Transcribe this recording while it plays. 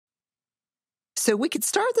So we could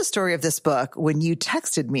start the story of this book when you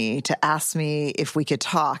texted me to ask me if we could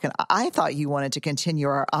talk. And I thought you wanted to continue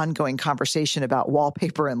our ongoing conversation about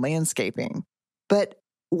wallpaper and landscaping. But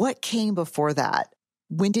what came before that?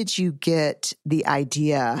 When did you get the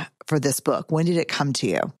idea for this book? When did it come to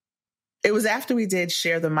you? It was after we did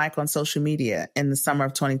Share the Mic on social media in the summer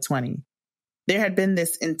of 2020. There had been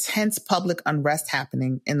this intense public unrest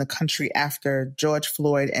happening in the country after George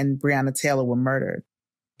Floyd and Breonna Taylor were murdered.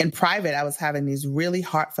 In private, I was having these really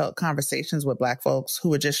heartfelt conversations with Black folks who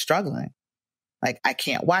were just struggling. Like, I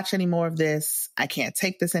can't watch any more of this. I can't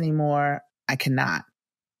take this anymore. I cannot.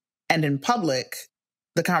 And in public,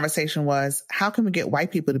 the conversation was, how can we get white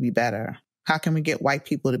people to be better? How can we get white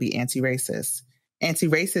people to be anti-racist?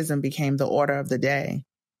 Anti-racism became the order of the day,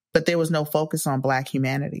 but there was no focus on Black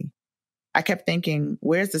humanity. I kept thinking,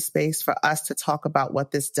 where's the space for us to talk about what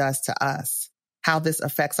this does to us, how this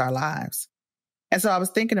affects our lives? And so I was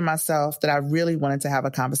thinking to myself that I really wanted to have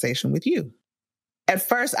a conversation with you. At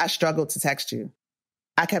first, I struggled to text you.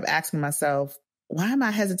 I kept asking myself, why am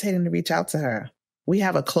I hesitating to reach out to her? We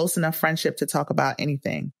have a close enough friendship to talk about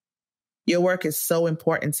anything. Your work is so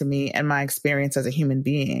important to me and my experience as a human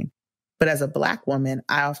being. But as a Black woman,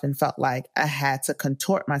 I often felt like I had to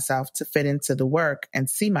contort myself to fit into the work and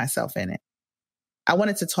see myself in it. I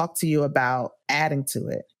wanted to talk to you about adding to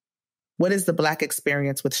it. What is the Black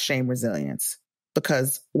experience with shame resilience?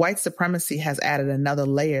 Because white supremacy has added another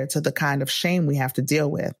layer to the kind of shame we have to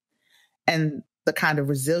deal with, and the kind of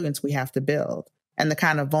resilience we have to build, and the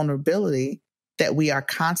kind of vulnerability that we are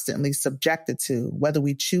constantly subjected to, whether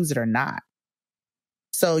we choose it or not.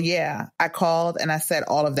 So yeah, I called and I said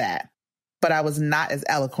all of that, but I was not as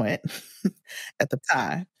eloquent at the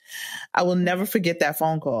time. I will never forget that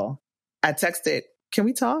phone call. I texted, can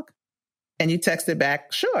we talk? And you texted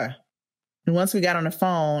back, sure. And once we got on the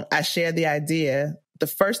phone, I shared the idea. The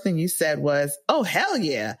first thing you said was, oh, hell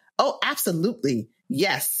yeah. Oh, absolutely.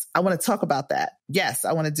 Yes, I want to talk about that. Yes,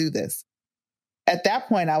 I want to do this. At that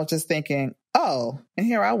point, I was just thinking, oh, and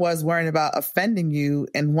here I was worrying about offending you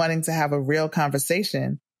and wanting to have a real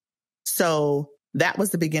conversation. So that was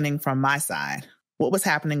the beginning from my side. What was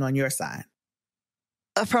happening on your side?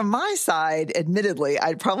 From my side, admittedly,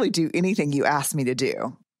 I'd probably do anything you asked me to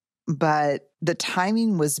do. But the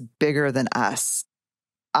timing was bigger than us.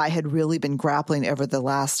 I had really been grappling over the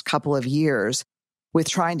last couple of years with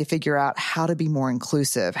trying to figure out how to be more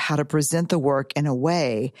inclusive, how to present the work in a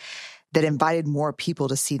way that invited more people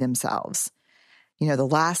to see themselves. You know, the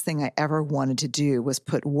last thing I ever wanted to do was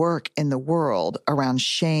put work in the world around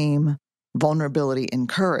shame, vulnerability, and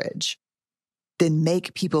courage, then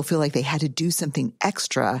make people feel like they had to do something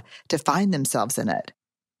extra to find themselves in it.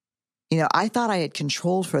 You know, I thought I had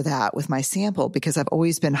controlled for that with my sample because I've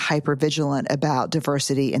always been hyper vigilant about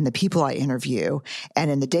diversity in the people I interview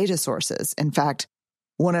and in the data sources. In fact,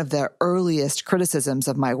 one of the earliest criticisms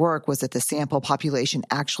of my work was that the sample population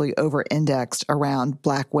actually over-indexed around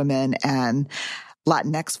Black women and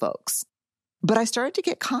Latinx folks. But I started to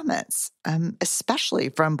get comments, especially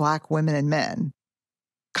from Black women and men.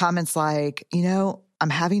 Comments like, you know, I'm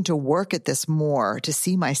having to work at this more to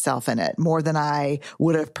see myself in it, more than I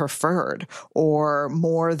would have preferred, or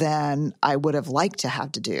more than I would have liked to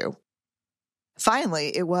have to do.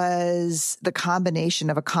 Finally, it was the combination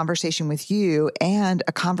of a conversation with you and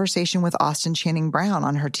a conversation with Austin Channing Brown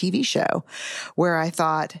on her TV show, where I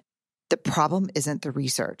thought, the problem isn't the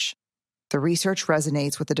research. The research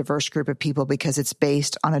resonates with a diverse group of people because it's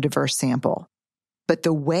based on a diverse sample. But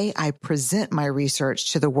the way I present my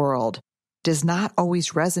research to the world does not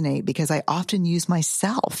always resonate because I often use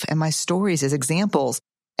myself and my stories as examples.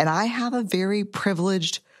 And I have a very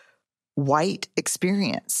privileged white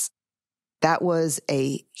experience. That was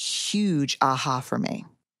a huge aha for me.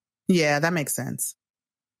 Yeah, that makes sense.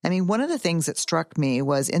 I mean, one of the things that struck me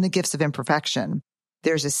was in The Gifts of Imperfection,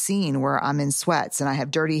 there's a scene where I'm in sweats and I have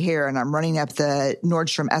dirty hair and I'm running up the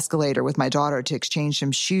Nordstrom escalator with my daughter to exchange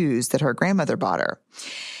some shoes that her grandmother bought her.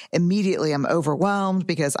 Immediately, I'm overwhelmed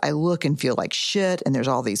because I look and feel like shit, and there's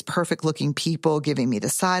all these perfect-looking people giving me the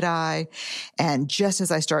side eye. And just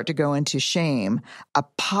as I start to go into shame, a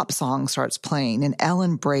pop song starts playing, and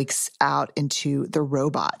Ellen breaks out into The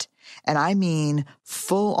Robot. And I mean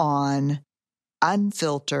full-on,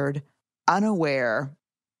 unfiltered, unaware,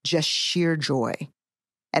 just sheer joy.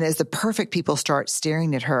 And as the perfect people start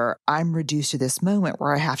staring at her, I'm reduced to this moment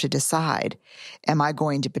where I have to decide, am I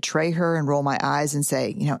going to betray her and roll my eyes and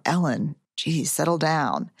say, you know, Ellen, geez, settle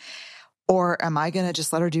down? Or am I going to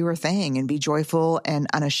just let her do her thing and be joyful and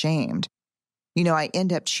unashamed? You know, I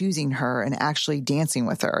end up choosing her and actually dancing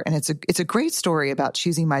with her. And it's a great story about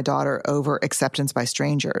choosing my daughter over acceptance by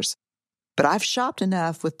strangers. But I've shopped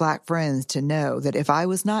enough with Black friends to know that if I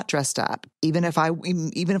was not dressed up, even if I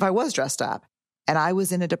was dressed up, and I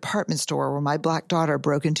was in a department store where my Black daughter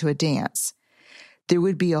broke into a dance, there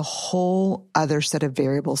would be a whole other set of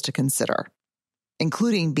variables to consider,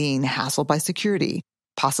 including being hassled by security,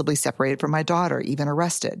 possibly separated from my daughter, even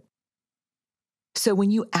arrested. So when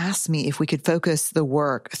you asked me if we could focus the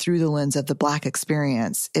work through the lens of the Black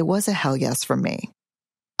experience, it was a hell yes from me.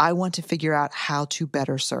 I want to figure out how to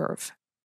better serve.